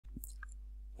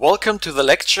Welcome to the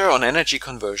lecture on energy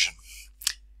conversion.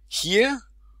 Here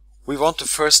we want to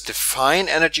first define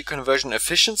energy conversion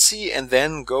efficiency and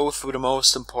then go through the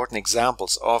most important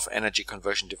examples of energy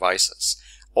conversion devices.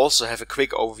 Also have a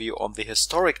quick overview on the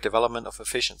historic development of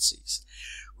efficiencies.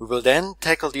 We will then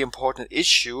tackle the important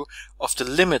issue of the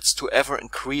limits to ever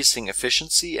increasing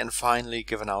efficiency and finally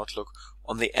give an outlook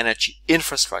on the energy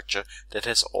infrastructure that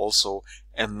has also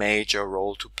a major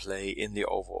role to play in the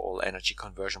overall energy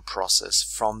conversion process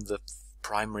from the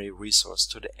primary resource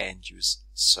to the end-use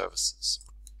services.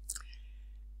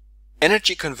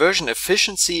 Energy conversion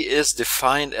efficiency is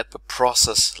defined at the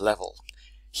process level.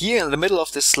 Here in the middle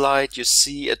of this slide you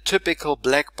see a typical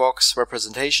black box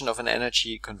representation of an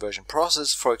energy conversion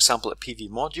process, for example a PV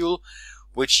module,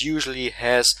 which usually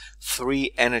has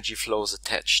three energy flows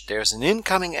attached. There's an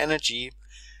incoming energy.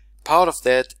 Part of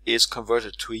that is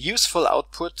converted to a useful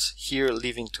output, here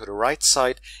leaving to the right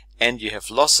side, and you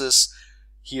have losses.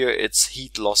 Here it's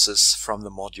heat losses from the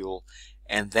module.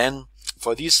 And then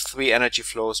for these three energy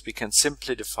flows we can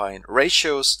simply define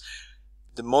ratios.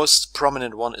 The most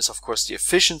prominent one is of course the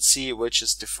efficiency, which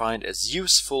is defined as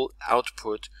useful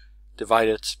output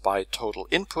divided by total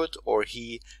input, or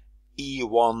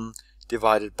E1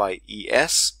 divided by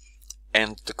ES,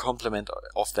 and the complement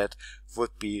of that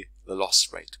would be the loss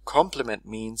rate. Complement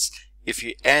means if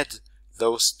you add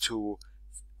those two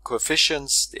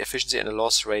coefficients, the efficiency and the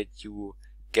loss rate, you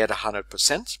get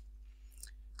 100%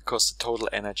 because the total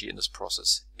energy in this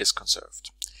process is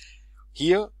conserved.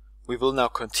 Here we will now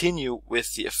continue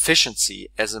with the efficiency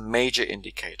as a major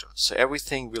indicator. So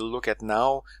everything we'll look at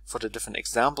now for the different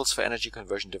examples for energy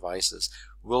conversion devices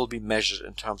will be measured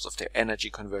in terms of their energy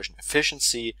conversion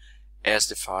efficiency as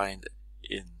defined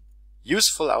in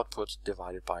useful output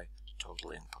divided by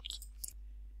total input.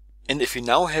 And if we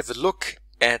now have a look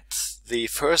at the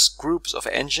first groups of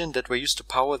engine that were used to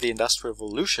power the Industrial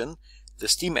Revolution, the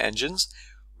steam engines,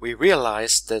 we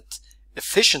realize that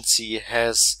efficiency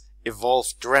has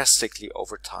evolved drastically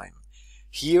over time.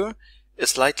 Here a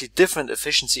slightly different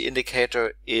efficiency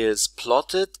indicator is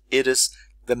plotted. It is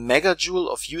the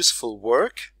megajoule of useful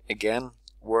work, again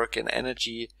work and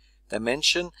energy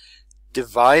dimension,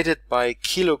 divided by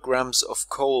kilograms of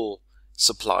coal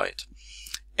supplied.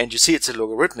 And you see it's a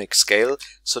logarithmic scale.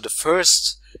 So the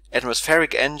first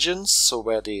atmospheric engines, so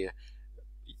where the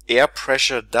air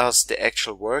pressure does the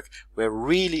actual work, were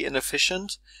really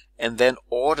inefficient, and then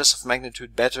orders of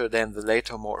magnitude better than the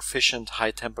later more efficient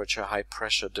high temperature, high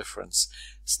pressure difference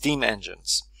steam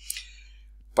engines.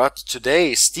 But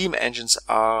today steam engines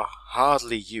are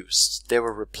hardly used. They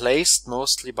were replaced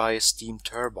mostly by steam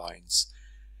turbines.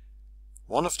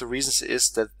 One of the reasons is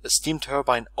that a steam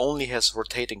turbine only has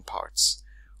rotating parts,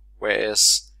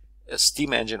 whereas a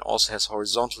steam engine also has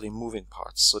horizontally moving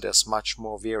parts, so there's much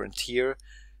more wear and tear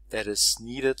that is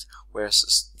needed, whereas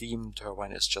a steam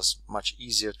turbine is just much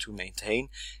easier to maintain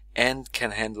and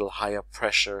can handle higher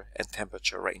pressure and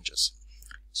temperature ranges.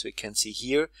 So you can see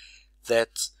here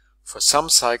that for some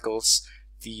cycles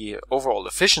the overall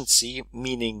efficiency,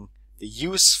 meaning the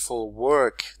useful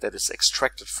work that is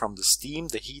extracted from the steam,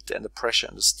 the heat and the pressure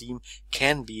in the steam,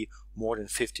 can be more than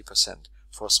 50%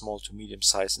 for small to medium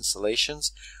sized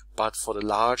installations, but for the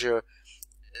larger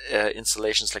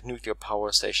installations like nuclear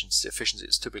power stations the efficiency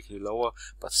is typically lower,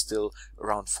 but still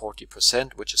around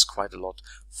 40%, which is quite a lot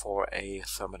for a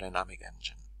thermodynamic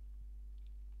engine.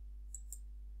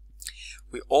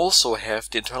 We also have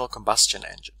the internal combustion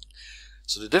engine.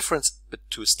 So the difference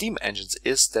to steam engines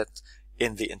is that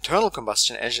in the internal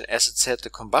combustion engine, as it said, the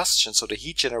combustion, so the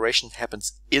heat generation,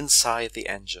 happens inside the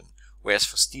engine, whereas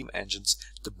for steam engines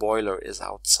the boiler is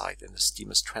outside and the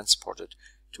steam is transported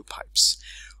to pipes.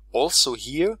 Also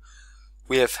here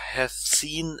we have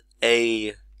seen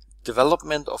a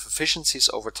development of efficiencies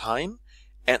over time,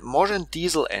 and modern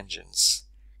diesel engines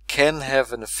can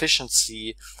have an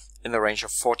efficiency in the range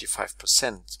of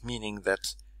 45%, meaning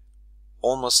that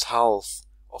almost half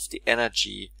of the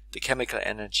energy, the chemical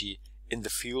energy in the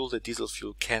fuel, the diesel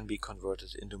fuel, can be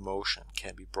converted into motion,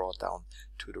 can be brought down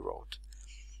to the road.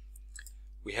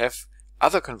 We have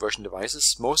other conversion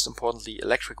devices, most importantly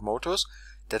electric motors,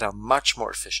 that are much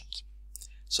more efficient.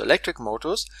 So electric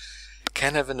motors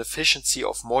can have an efficiency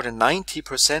of more than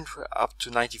 90%, up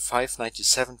to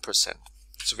 95-97%.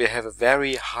 So we have a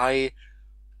very high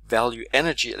value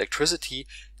energy, electricity,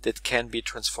 that can be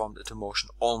transformed into motion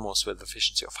almost with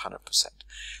efficiency of 100%.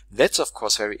 That's of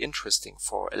course very interesting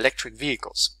for electric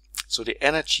vehicles. So the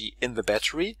energy in the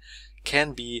battery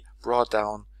can be brought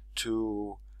down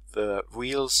to the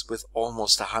wheels with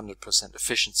almost 100%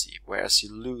 efficiency, whereas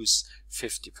you lose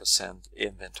 50%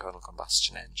 in the internal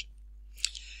combustion engine.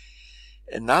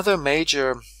 Another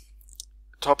major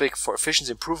topic for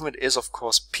efficiency improvement is of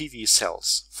course PV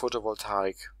cells,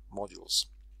 photovoltaic modules.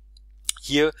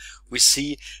 Here we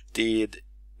see the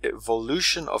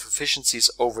evolution of efficiencies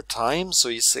over time, so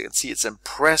you can see it's an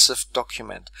impressive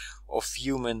document of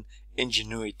human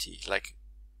ingenuity, like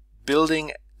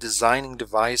building, designing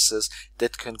devices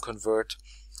that can convert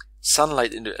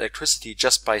sunlight into electricity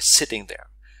just by sitting there.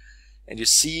 And you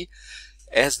see,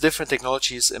 as different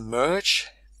technologies emerge,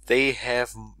 they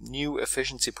have new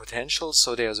efficiency potential,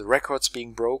 so there's records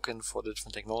being broken for the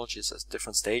different technologies at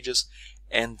different stages,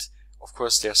 and of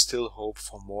course there's still hope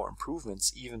for more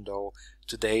improvements, even though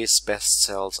today's best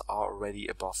cells are already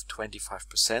above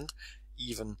 25%,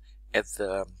 even at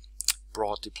the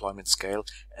broad deployment scale,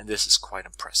 and this is quite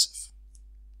impressive.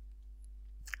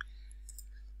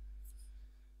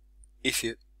 If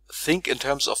you think in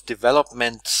terms of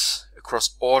development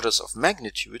across orders of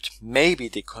magnitude, maybe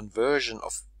the conversion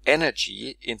of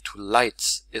energy into light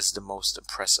is the most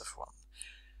impressive one.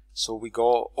 So we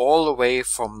go all the way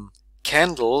from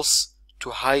candles to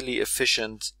highly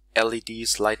efficient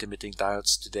LEDs, light emitting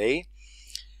diodes today,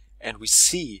 and we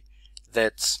see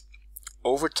that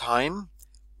over time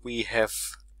we have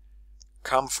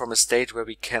come from a state where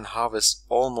we can harvest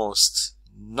almost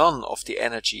none of the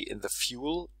energy in the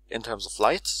fuel in terms of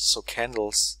light, so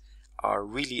candles are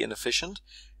really inefficient,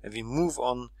 and we move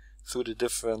on through the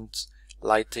different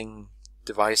lighting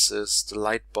devices, the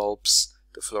light bulbs,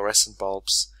 the fluorescent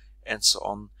bulbs, and so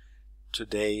on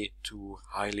today to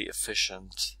highly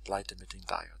efficient light emitting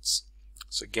diodes.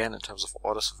 So again, in terms of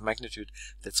orders of magnitude,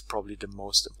 that's probably the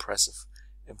most impressive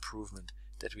improvement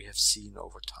that we have seen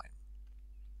over time.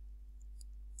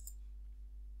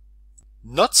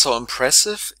 Not so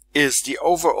impressive is the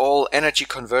overall energy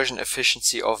conversion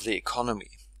efficiency of the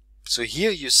economy. So here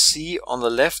you see on the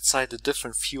left side the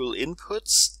different fuel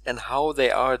inputs and how they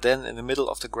are then in the middle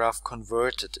of the graph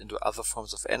converted into other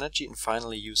forms of energy and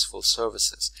finally useful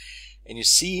services. And you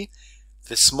see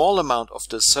the small amount of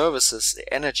the services,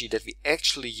 the energy that we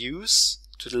actually use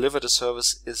to deliver the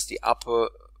service is the upper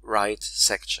right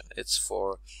section. It's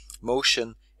for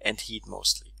motion and heat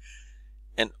mostly.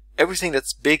 And everything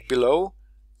that's big below,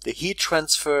 the heat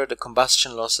transfer, the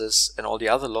combustion losses and all the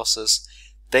other losses,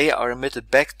 they are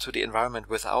emitted back to the environment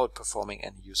without performing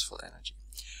any useful energy.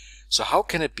 So how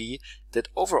can it be that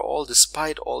overall,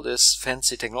 despite all this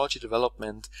fancy technology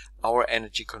development, our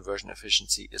energy conversion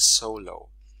efficiency is so low?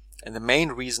 And the main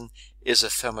reason is a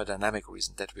thermodynamic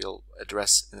reason that we'll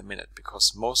address in a minute,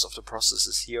 because most of the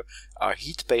processes here are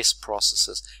heat-based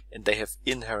processes and they have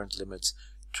inherent limits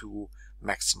to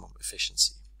maximum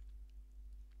efficiency.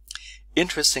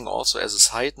 Interesting also as a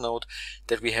side note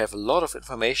that we have a lot of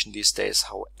information these days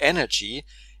how energy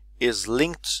is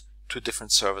linked to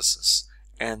different services.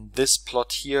 And this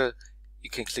plot here, you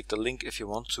can click the link if you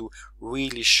want to,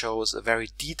 really shows a very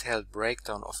detailed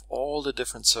breakdown of all the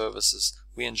different services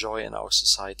we enjoy in our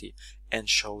society and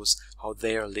shows how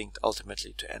they are linked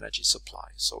ultimately to energy supply.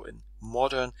 So in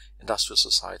modern industrial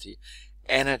society,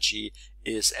 energy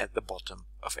is at the bottom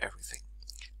of everything.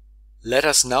 Let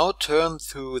us now turn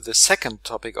to the second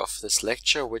topic of this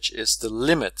lecture, which is the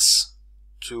limits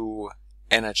to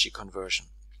energy conversion.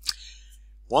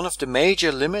 One of the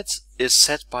major limits is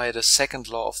set by the second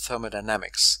law of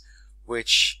thermodynamics,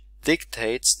 which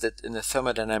dictates that in a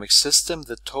thermodynamic system,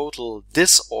 the total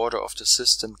disorder of the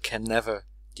system can never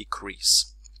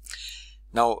decrease.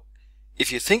 Now,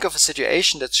 if you think of a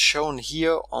situation that's shown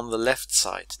here on the left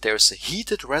side, there's a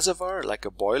heated reservoir like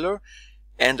a boiler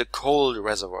and a cold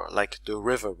reservoir like the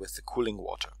river with the cooling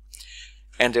water.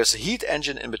 And there's a heat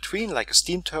engine in between, like a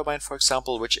steam turbine, for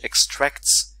example, which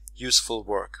extracts useful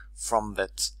work from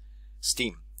that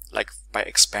steam, like by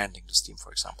expanding the steam,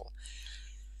 for example.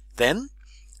 Then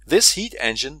this heat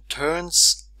engine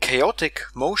turns chaotic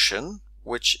motion,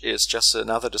 which is just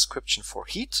another description for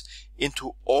heat,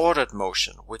 into ordered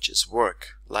motion, which is work,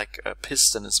 like a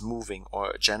piston is moving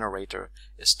or a generator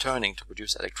is turning to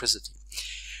produce electricity.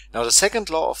 Now the second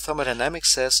law of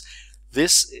thermodynamics says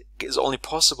this is only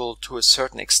possible to a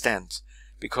certain extent,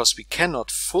 because we cannot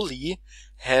fully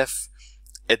have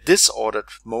a disordered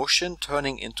motion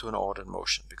turning into an ordered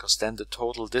motion, because then the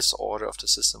total disorder of the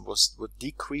system would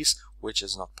decrease, which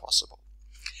is not possible.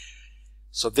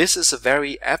 So this is a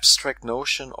very abstract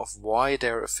notion of why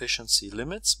there are efficiency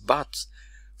limits, but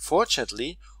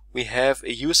fortunately we have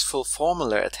a useful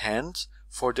formula at hand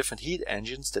for different heat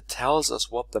engines that tells us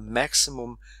what the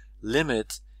maximum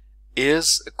limit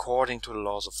is according to the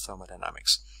laws of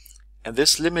thermodynamics. And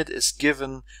this limit is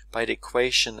given by the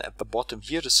equation at the bottom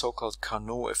here, the so-called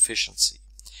Carnot efficiency,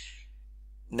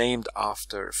 named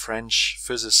after a French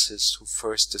physicist who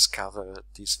first discovered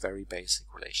these very basic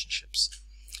relationships.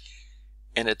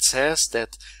 And it says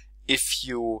that if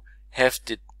you have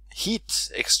the heat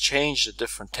exchange at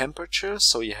different temperatures,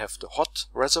 so you have the hot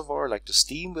reservoir like the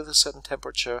steam with a certain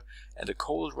temperature and the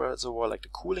cold reservoir like the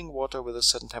cooling water with a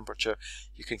certain temperature,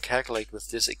 you can calculate with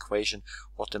this equation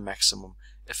what the maximum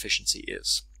efficiency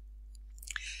is.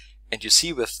 And you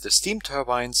see with the steam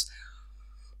turbines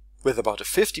with about a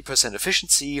 50%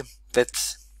 efficiency that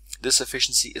this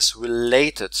efficiency is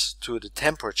related to the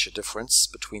temperature difference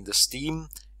between the steam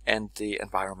and the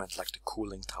environment like the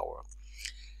cooling tower.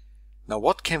 Now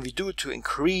what can we do to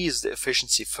increase the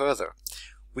efficiency further?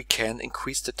 We can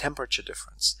increase the temperature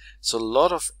difference. So a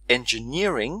lot of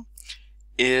engineering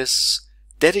is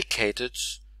dedicated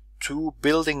to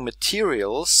building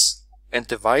materials and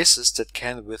devices that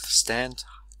can withstand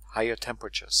higher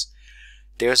temperatures.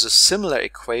 There's a similar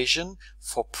equation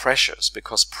for pressures,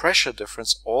 because pressure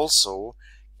difference also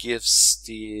gives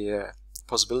the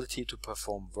possibility to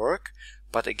perform work,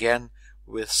 but again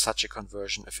with such a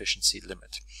conversion efficiency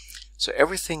limit. So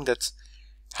everything that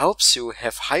helps you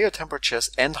have higher temperatures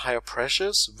and higher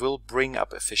pressures will bring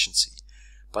up efficiency.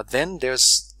 But then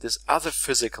there's this other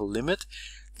physical limit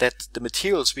that the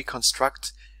materials we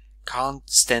construct can't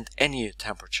stand any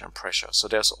temperature and pressure. So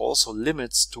there's also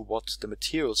limits to what the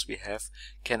materials we have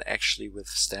can actually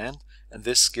withstand, and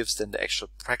this gives then the actual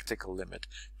practical limit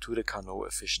to the Carnot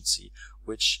efficiency,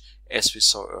 which, as we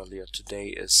saw earlier today,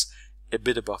 is a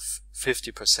bit above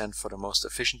 50% for the most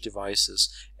efficient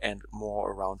devices and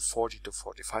more around 40 to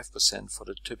 45% for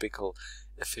the typical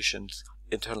efficient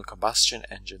internal combustion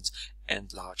engines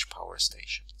and large power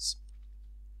stations.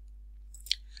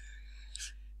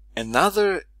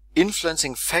 Another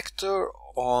influencing factor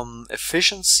on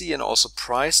efficiency and also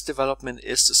price development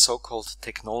is the so-called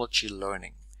technology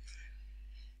learning.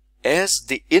 As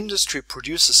the industry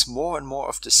produces more and more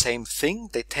of the same thing,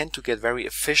 they tend to get very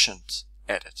efficient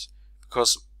at it,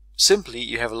 because simply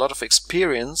you have a lot of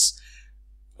experience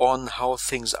on how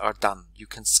things are done. You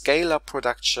can scale up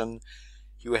production,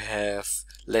 you have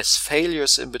less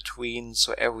failures in between,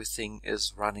 so everything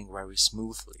is running very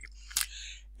smoothly.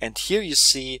 And here you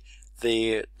see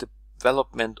the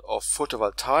development of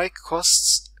photovoltaic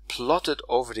costs plotted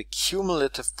over the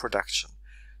cumulative production.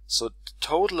 So the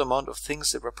total amount of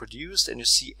things that were produced, and you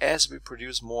see as we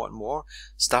produce more and more,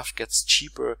 stuff gets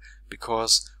cheaper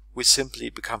because we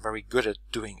simply become very good at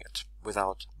doing it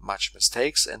without much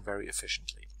mistakes and very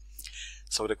efficiently.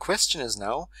 So the question is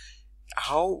now,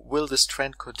 how will this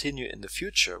trend continue in the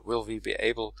future? Will we be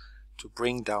able to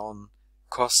bring down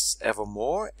costs ever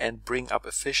more and bring up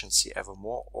efficiency ever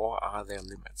more, or are there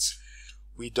limits?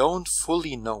 We don't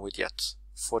fully know it yet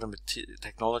for the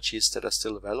technologies that are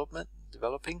still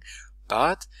developing,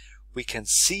 but we can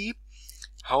see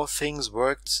how things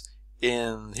worked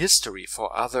in history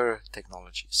for other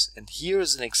technologies. And here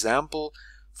is an example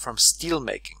from steel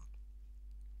making.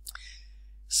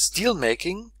 Steel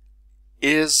making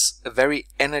is a very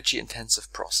energy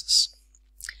intensive process.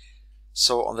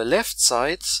 So on the left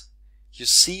side you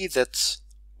see that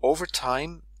over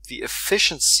time the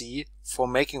efficiency for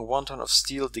making 1 ton of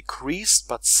steel decreased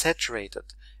but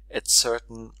saturated at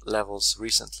certain levels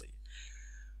recently.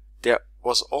 There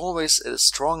was always a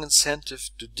strong incentive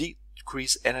to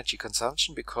decrease energy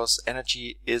consumption because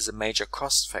energy is a major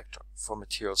cost factor for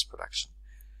materials production.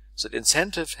 So the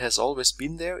incentive has always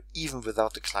been there, even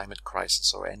without the climate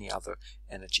crisis or any other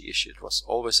energy issue. It was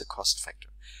always a cost factor.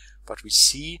 But we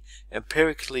see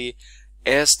empirically,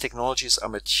 as technologies are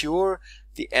mature,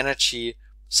 the energy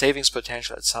savings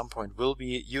potential at some point will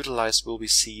be utilized, will be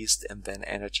seized, and then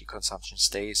energy consumption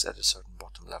stays at a certain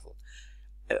bottom level.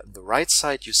 On the right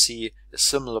side you see a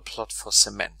similar plot for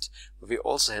cement, where we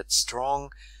also had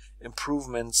strong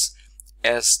improvements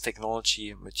as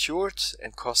technology matured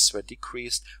and costs were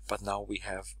decreased, but now we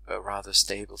have a rather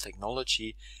stable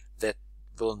technology that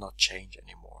will not change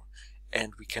anymore.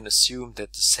 And we can assume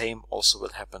that the same also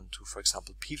will happen to, for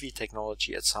example, PV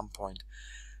technology at some point,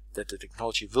 that the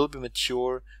technology will be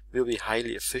mature, will be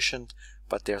highly efficient,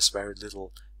 but there's very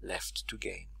little left to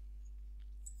gain.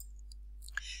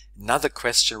 Another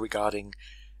question regarding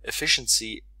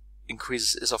efficiency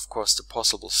increases is of course the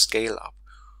possible scale up.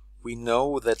 We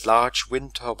know that large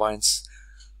wind turbines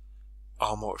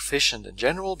are more efficient in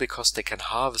general because they can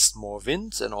harvest more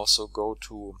wind and also go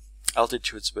to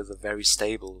altitudes with a very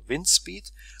stable wind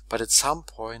speed, but at some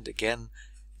point again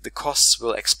the costs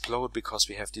will explode because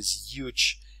we have these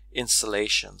huge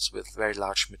installations with very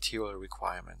large material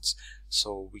requirements.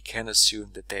 So we can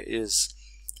assume that there is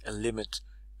a limit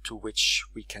to which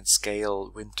we can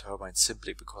scale wind turbines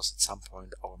simply because at some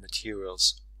point our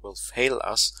materials will fail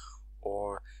us,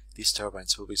 or these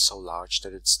turbines will be so large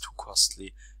that it's too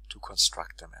costly to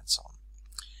construct them and so on.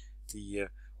 the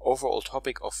overall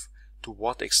topic of to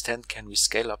what extent can we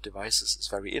scale up devices is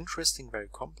very interesting, very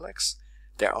complex.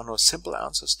 There are no simple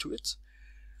answers to it.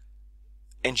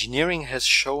 Engineering has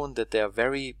shown that there are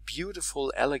very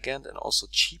beautiful, elegant, and also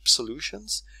cheap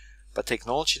solutions, but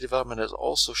technology development has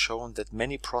also shown that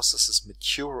many processes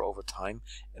mature over time,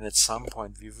 and at some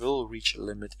point we will reach a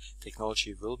limit,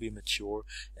 technology will be mature,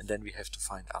 and then we have to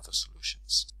find other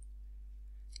solutions.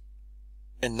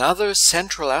 Another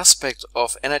central aspect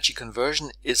of energy conversion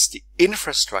is the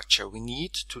infrastructure we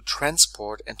need to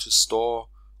transport and to store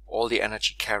all the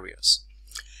energy carriers.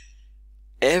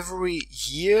 Every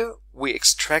year we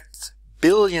extract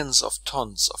billions of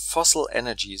tons of fossil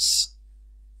energies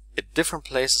at different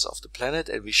places of the planet,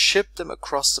 and we ship them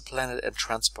across the planet and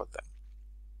transport them.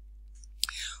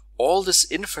 All this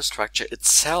infrastructure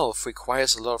itself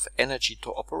requires a lot of energy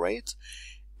to operate,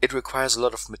 it requires a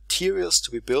lot of materials to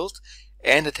be built,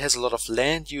 and it has a lot of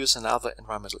land use and other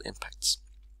environmental impacts.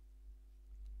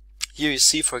 Here you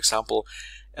see, for example,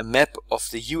 a map of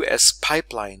the US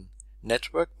pipeline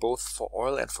network, both for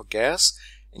oil and for gas,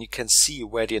 and you can see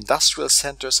where the industrial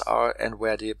centers are and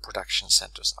where the production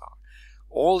centers are.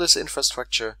 All this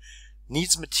infrastructure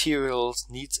needs materials,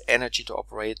 needs energy to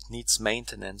operate, needs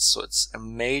maintenance, so it's a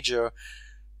major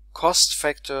cost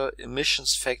factor,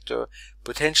 emissions factor,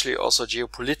 potentially also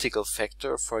geopolitical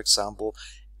factor. For example,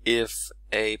 if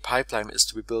a pipeline is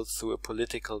to be built through a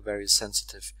political very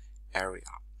sensitive area.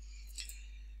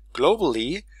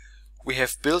 Globally, we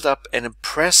have built up an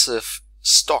impressive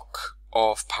stock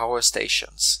of power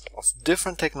stations of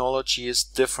different technologies,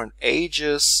 different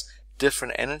ages,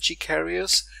 different energy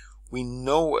carriers. We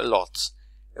know a lot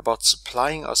about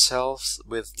supplying ourselves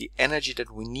with the energy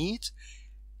that we need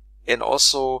and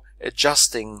also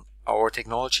adjusting our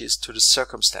technologies to the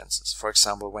circumstances. For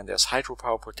example, when there's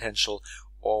hydropower potential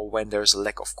or when there's a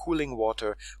lack of cooling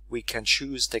water, we can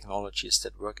choose technologies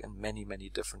that work in many, many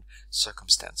different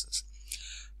circumstances.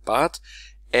 But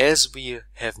as we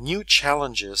have new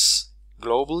challenges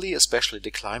globally, especially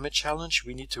the climate challenge,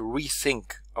 we need to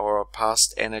rethink our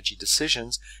past energy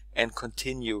decisions and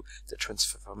continue the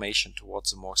transformation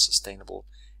towards a more sustainable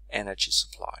energy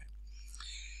supply.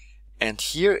 And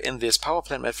here in this power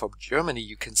plant map for Germany,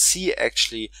 you can see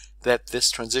actually that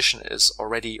this transition is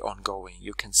already ongoing.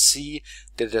 You can see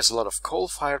that there's a lot of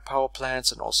coal-fired power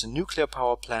plants and also nuclear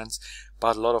power plants,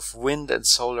 but a lot of wind and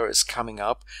solar is coming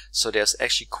up. So there's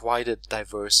actually quite a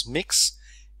diverse mix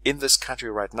in this country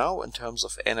right now in terms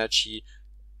of energy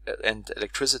and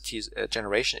electricity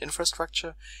generation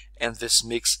infrastructure, and this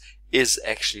mix is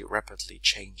actually rapidly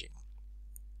changing.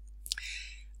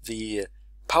 The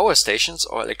power stations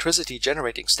or electricity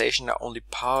generating station are only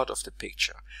part of the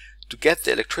picture. To get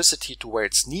the electricity to where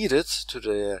it's needed, to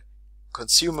the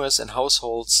consumers and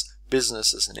households,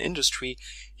 businesses and industry,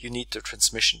 you need the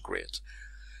transmission grid.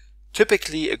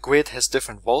 Typically a grid has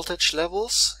different voltage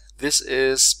levels. This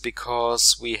is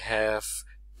because we have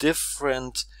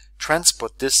different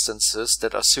transport distances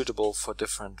that are suitable for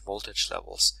different voltage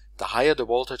levels. The higher the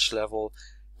voltage level,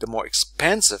 the more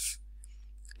expensive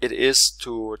it is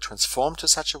to transform to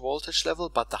such a voltage level,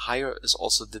 but the higher is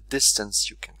also the distance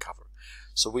you can cover.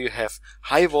 So we have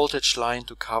high voltage line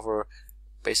to cover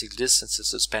basic distances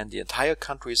that span the entire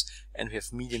countries, and we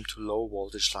have medium to low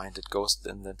voltage line that goes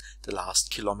in the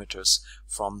last kilometers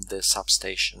from the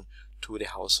substation to the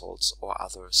households or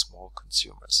other small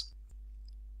consumers.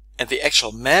 And the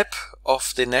actual map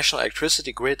of the national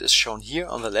electricity grid is shown here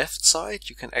on the left side.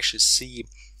 You can actually see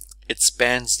it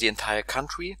spans the entire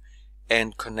country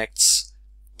and connects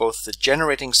both the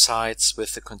generating sites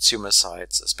with the consumer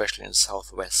sites, especially in the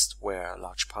southwest where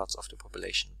large parts of the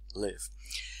population live.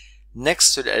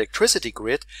 Next to the electricity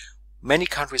grid, many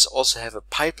countries also have a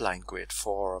pipeline grid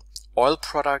for oil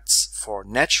products, for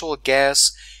natural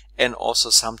gas, and also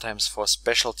sometimes for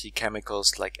specialty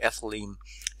chemicals like ethylene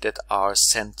that are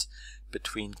sent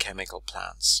between chemical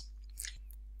plants.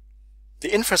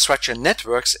 The infrastructure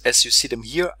networks, as you see them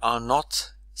here, are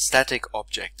not static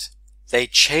objects. They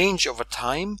change over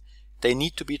time. They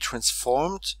need to be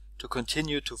transformed to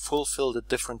continue to fulfill the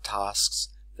different tasks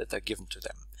that are given to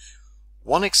them.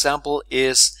 One example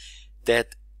is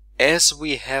that as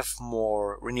we have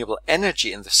more renewable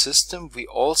energy in the system, we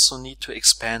also need to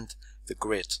expand the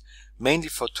grid, mainly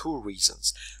for two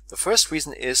reasons. The first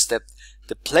reason is that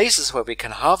the places where we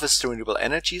can harvest the renewable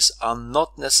energies are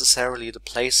not necessarily the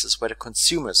places where the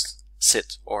consumers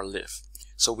sit or live.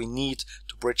 So we need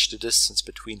to bridge the distance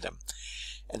between them.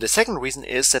 And the second reason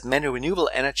is that many renewable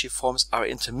energy forms are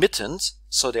intermittent,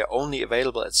 so they're only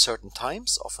available at certain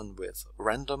times, often with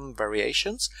random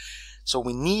variations. So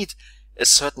we need a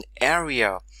certain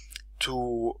area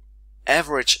to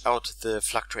average out the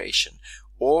fluctuation,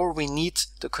 or we need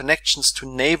the connections to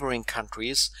neighboring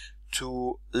countries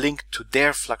to link to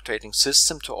their fluctuating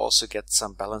system to also get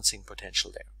some balancing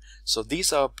potential there. So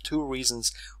these are two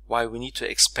reasons why we need to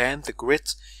expand the grid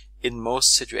in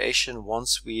most situations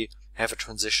once we have a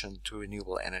transition to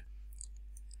renewable energy.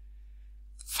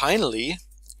 Finally,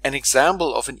 an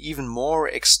example of an even more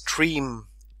extreme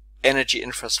energy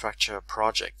infrastructure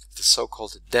project, the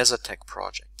so-called Desertec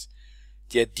project.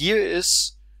 The idea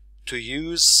is to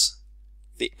use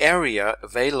the area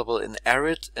available in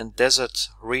arid and desert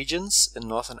regions in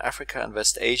Northern Africa and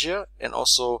West Asia, and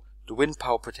also the wind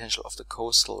power potential of the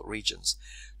coastal regions,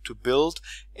 to build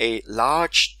a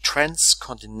large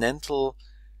transcontinental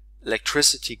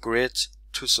electricity grid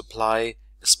to supply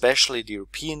especially the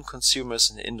European consumers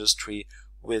and industry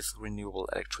with renewable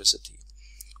electricity,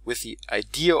 with the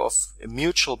idea of a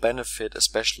mutual benefit,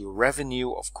 especially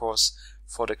revenue, of course,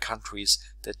 for the countries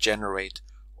that generate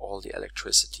all the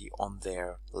electricity on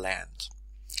their land.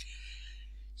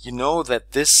 You know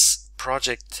that this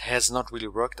project has not really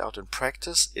worked out in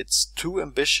practice. It's too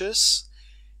ambitious.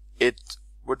 It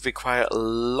would require a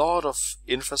lot of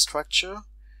infrastructure.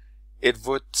 It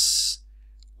would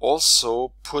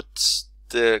also put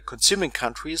the consuming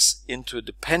countries into a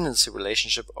dependency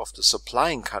relationship of the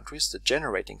supplying countries, the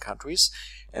generating countries,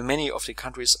 and many of the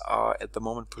countries are at the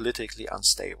moment politically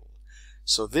unstable.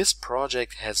 So this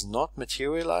project has not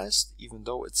materialized, even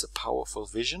though it's a powerful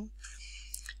vision,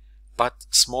 but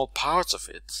small parts of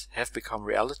it have become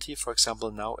reality. For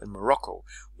example, now in Morocco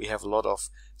we have a lot of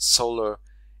solar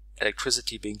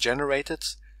electricity being generated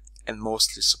and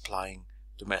mostly supplying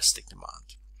domestic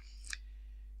demand.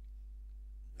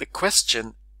 The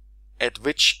question at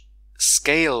which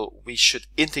scale we should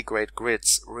integrate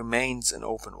grids remains an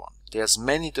open one. There's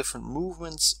many different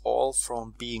movements, all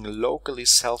from being locally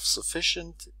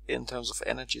self-sufficient in terms of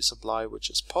energy supply,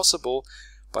 which is possible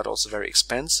but also very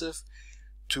expensive,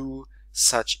 to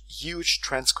such huge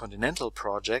transcontinental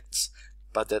projects,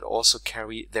 but that also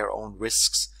carry their own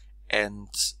risks and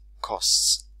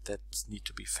costs that need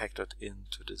to be factored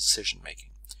into the decision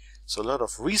making. So a lot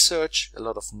of research, a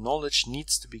lot of knowledge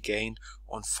needs to be gained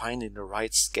on finding the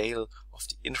right scale of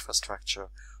the infrastructure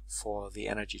for the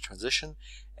energy transition.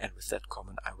 And with that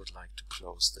comment, I would like to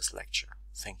close this lecture.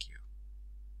 Thank you.